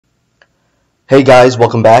Hey guys,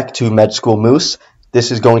 welcome back to Med School Moose.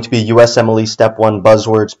 This is going to be USMLE Step 1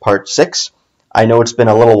 Buzzwords Part 6. I know it's been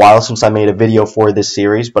a little while since I made a video for this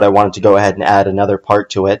series, but I wanted to go ahead and add another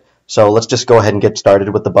part to it. So let's just go ahead and get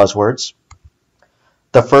started with the buzzwords.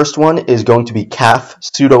 The first one is going to be calf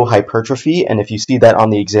pseudohypertrophy, and if you see that on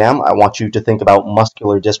the exam, I want you to think about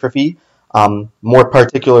muscular dystrophy. More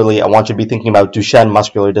particularly, I want you to be thinking about Duchenne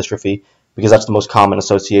muscular dystrophy, because that's the most common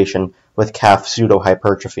association with calf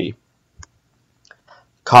pseudohypertrophy.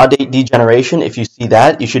 Caudate degeneration, if you see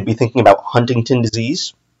that, you should be thinking about Huntington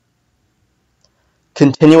disease.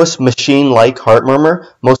 Continuous machine-like heart murmur.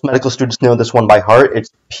 Most medical students know this one by heart.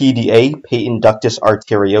 It's PDA, patent ductus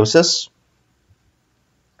arteriosus.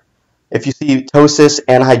 If you see ptosis,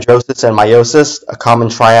 anhidrosis, and meiosis, a common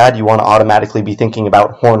triad, you want to automatically be thinking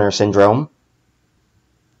about Horner syndrome.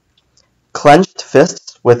 Clenched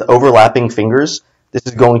fists with overlapping fingers. This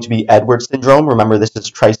is going to be Edwards syndrome. Remember, this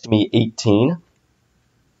is trisomy 18.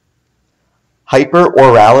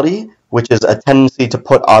 Hyperorality, which is a tendency to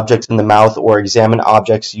put objects in the mouth or examine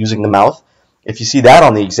objects using the mouth. If you see that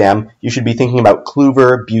on the exam, you should be thinking about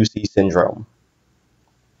Kluver-Bucy Syndrome.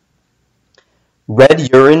 Red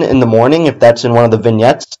urine in the morning, if that's in one of the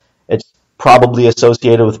vignettes, it's probably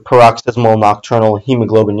associated with paroxysmal nocturnal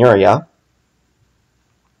hemoglobinuria.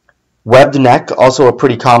 Webbed neck, also a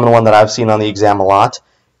pretty common one that I've seen on the exam a lot.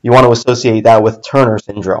 You want to associate that with Turner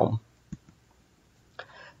syndrome.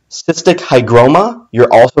 Cystic hygroma,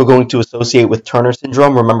 you're also going to associate with Turner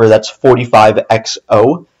syndrome. Remember, that's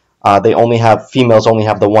 45XO. Females only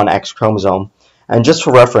have the one X chromosome. And just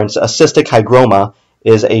for reference, a cystic hygroma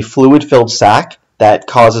is a fluid-filled sac that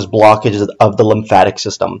causes blockages of the lymphatic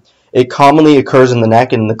system. It commonly occurs in the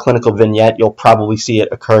neck, and in the clinical vignette, you'll probably see it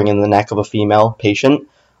occurring in the neck of a female patient.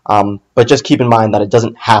 But just keep in mind that it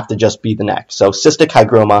doesn't have to just be the neck. So cystic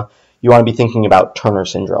hygroma, you want to be thinking about Turner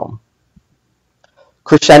syndrome.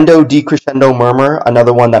 Crescendo, decrescendo murmur,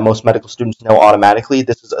 another one that most medical students know automatically.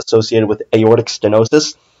 This is associated with aortic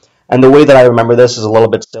stenosis. And the way that I remember this is a little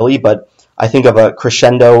bit silly, but I think of a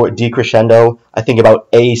crescendo, decrescendo. I think about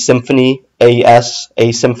A symphony, A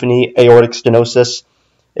symphony, aortic stenosis.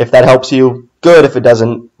 If that helps you, good. If it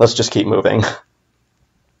doesn't, let's just keep moving.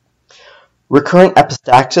 Recurrent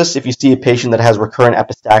epistaxis, if you see a patient that has recurrent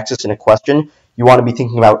epistaxis in a question, you want to be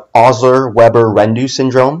thinking about Osler-Weber-Rendu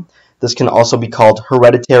syndrome. This can also be called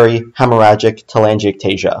hereditary hemorrhagic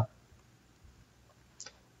telangiectasia.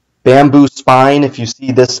 Bamboo spine, if you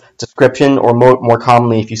see this description, or more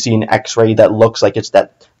commonly if you see an x-ray that looks like it's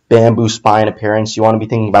that bamboo spine appearance, you want to be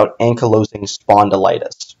thinking about ankylosing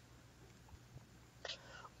spondylitis.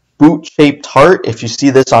 Boot-shaped heart, if you see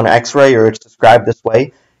this on x-ray or it's described this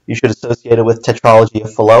way, you should associate it with Tetralogy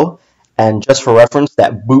of Fallot. And just for reference,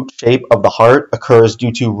 that boot shape of the heart occurs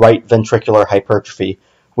due to right ventricular hypertrophy,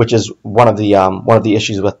 which is one of the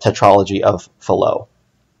issues with Tetralogy of Fallot.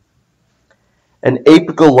 An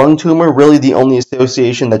apical lung tumor, really the only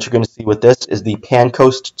association that you're going to see with this is the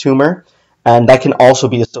Pancoast tumor, and that can also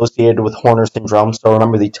be associated with Horner syndrome. So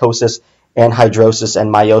remember, the ptosis, anhidrosis,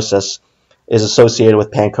 and meiosis is associated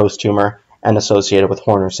with Pancoast tumor and associated with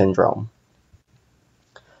Horner syndrome.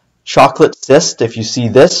 Chocolate cyst, if you see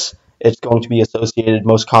this, it's going to be associated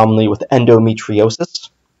most commonly with endometriosis.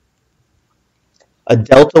 A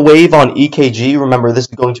delta wave on EKG, remember this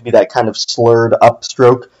is going to be that kind of slurred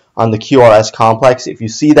upstroke on the QRS complex. If you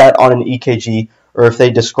see that on an EKG, or if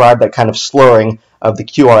they describe that kind of slurring of the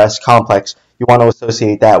QRS complex, you want to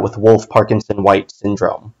associate that with Wolff Parkinson-White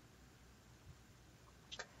syndrome.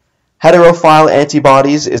 Heterophile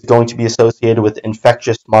antibodies is going to be associated with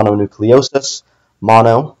infectious mononucleosis,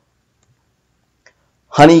 mono.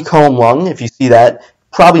 Honeycomb lung, if you see that,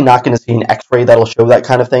 probably not going to see an x-ray that'll show that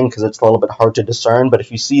kind of thing because it's a little bit hard to discern, but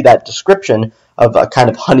if you see that description of a kind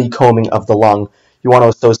of honeycombing of the lung, you want to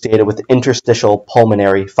associate it with interstitial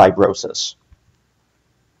pulmonary fibrosis.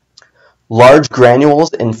 Large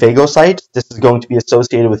granules in phagocytes, this is going to be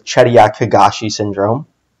associated with Chediak-Higashi Syndrome.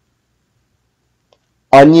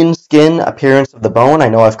 Onion skin appearance of the bone, I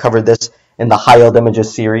know I've covered this in the high-yield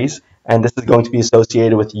images series, and this is going to be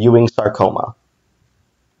associated with Ewing sarcoma.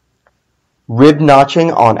 Rib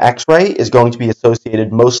notching on x-ray is going to be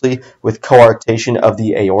associated mostly with coarctation of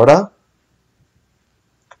the aorta.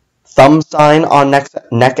 Thumb sign on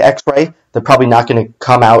neck x-ray, they're probably not going to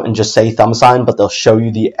come out and just say thumb sign, but they'll show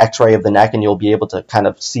you the x-ray of the neck and you'll be able to kind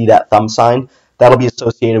of see that thumb sign. That'll be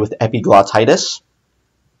associated with epiglottitis.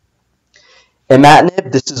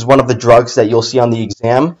 Imatinib, this is one of the drugs that you'll see on the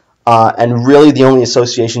exam. And really the only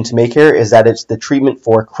association to make here is that it's the treatment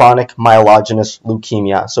for chronic myelogenous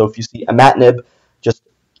leukemia. So if you see imatinib, just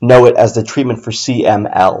know it as the treatment for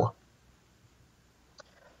CML.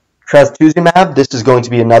 Trastuzumab, this is going to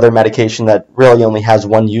be another medication that really only has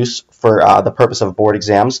one use for the purpose of board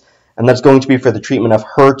exams, and that's going to be for the treatment of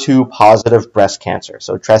HER2-positive breast cancer.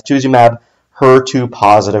 So trastuzumab,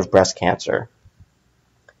 HER2-positive breast cancer.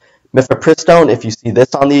 Mifepristone, if you see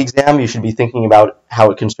this on the exam, you should be thinking about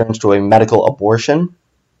how it concerns to a medical abortion.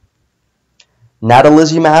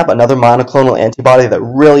 Natalizumab, another monoclonal antibody that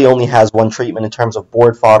really only has one treatment in terms of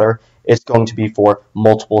board fodder. It's going to be for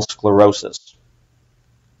multiple sclerosis.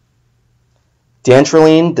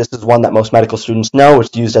 Dantrolene, this is one that most medical students know.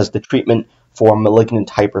 It's used as the treatment for malignant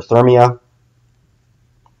hyperthermia.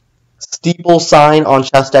 Steeple sign on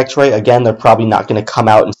chest x-ray, again, they're probably not going to come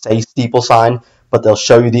out and say steeple sign, but they'll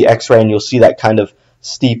show you the x-ray and you'll see that kind of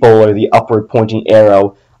steeple or the upward pointing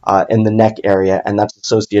arrow in the neck area, and that's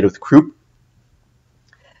associated with croup.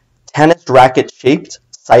 Tennis racket shaped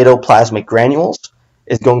cytoplasmic granules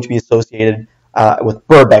is going to be associated with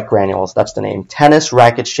Burbeck granules. That's the name. Tennis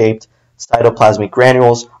racket shaped cytoplasmic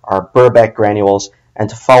granules are Burbeck granules. And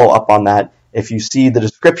to follow up on that, if you see the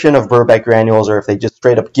description of Burbeck granules, or if they just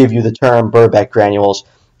straight up give you the term Burbeck granules,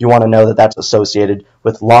 you want to know that that's associated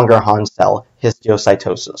with Langerhans cell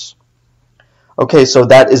histiocytosis. Okay, so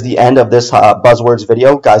that is the end of this Buzzwords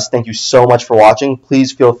video. Guys, thank you so much for watching.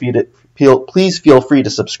 Please feel free to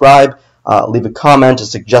subscribe, leave a comment, a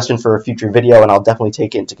suggestion for a future video, and I'll definitely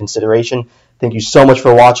take it into consideration. Thank you so much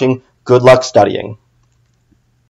for watching. Good luck studying.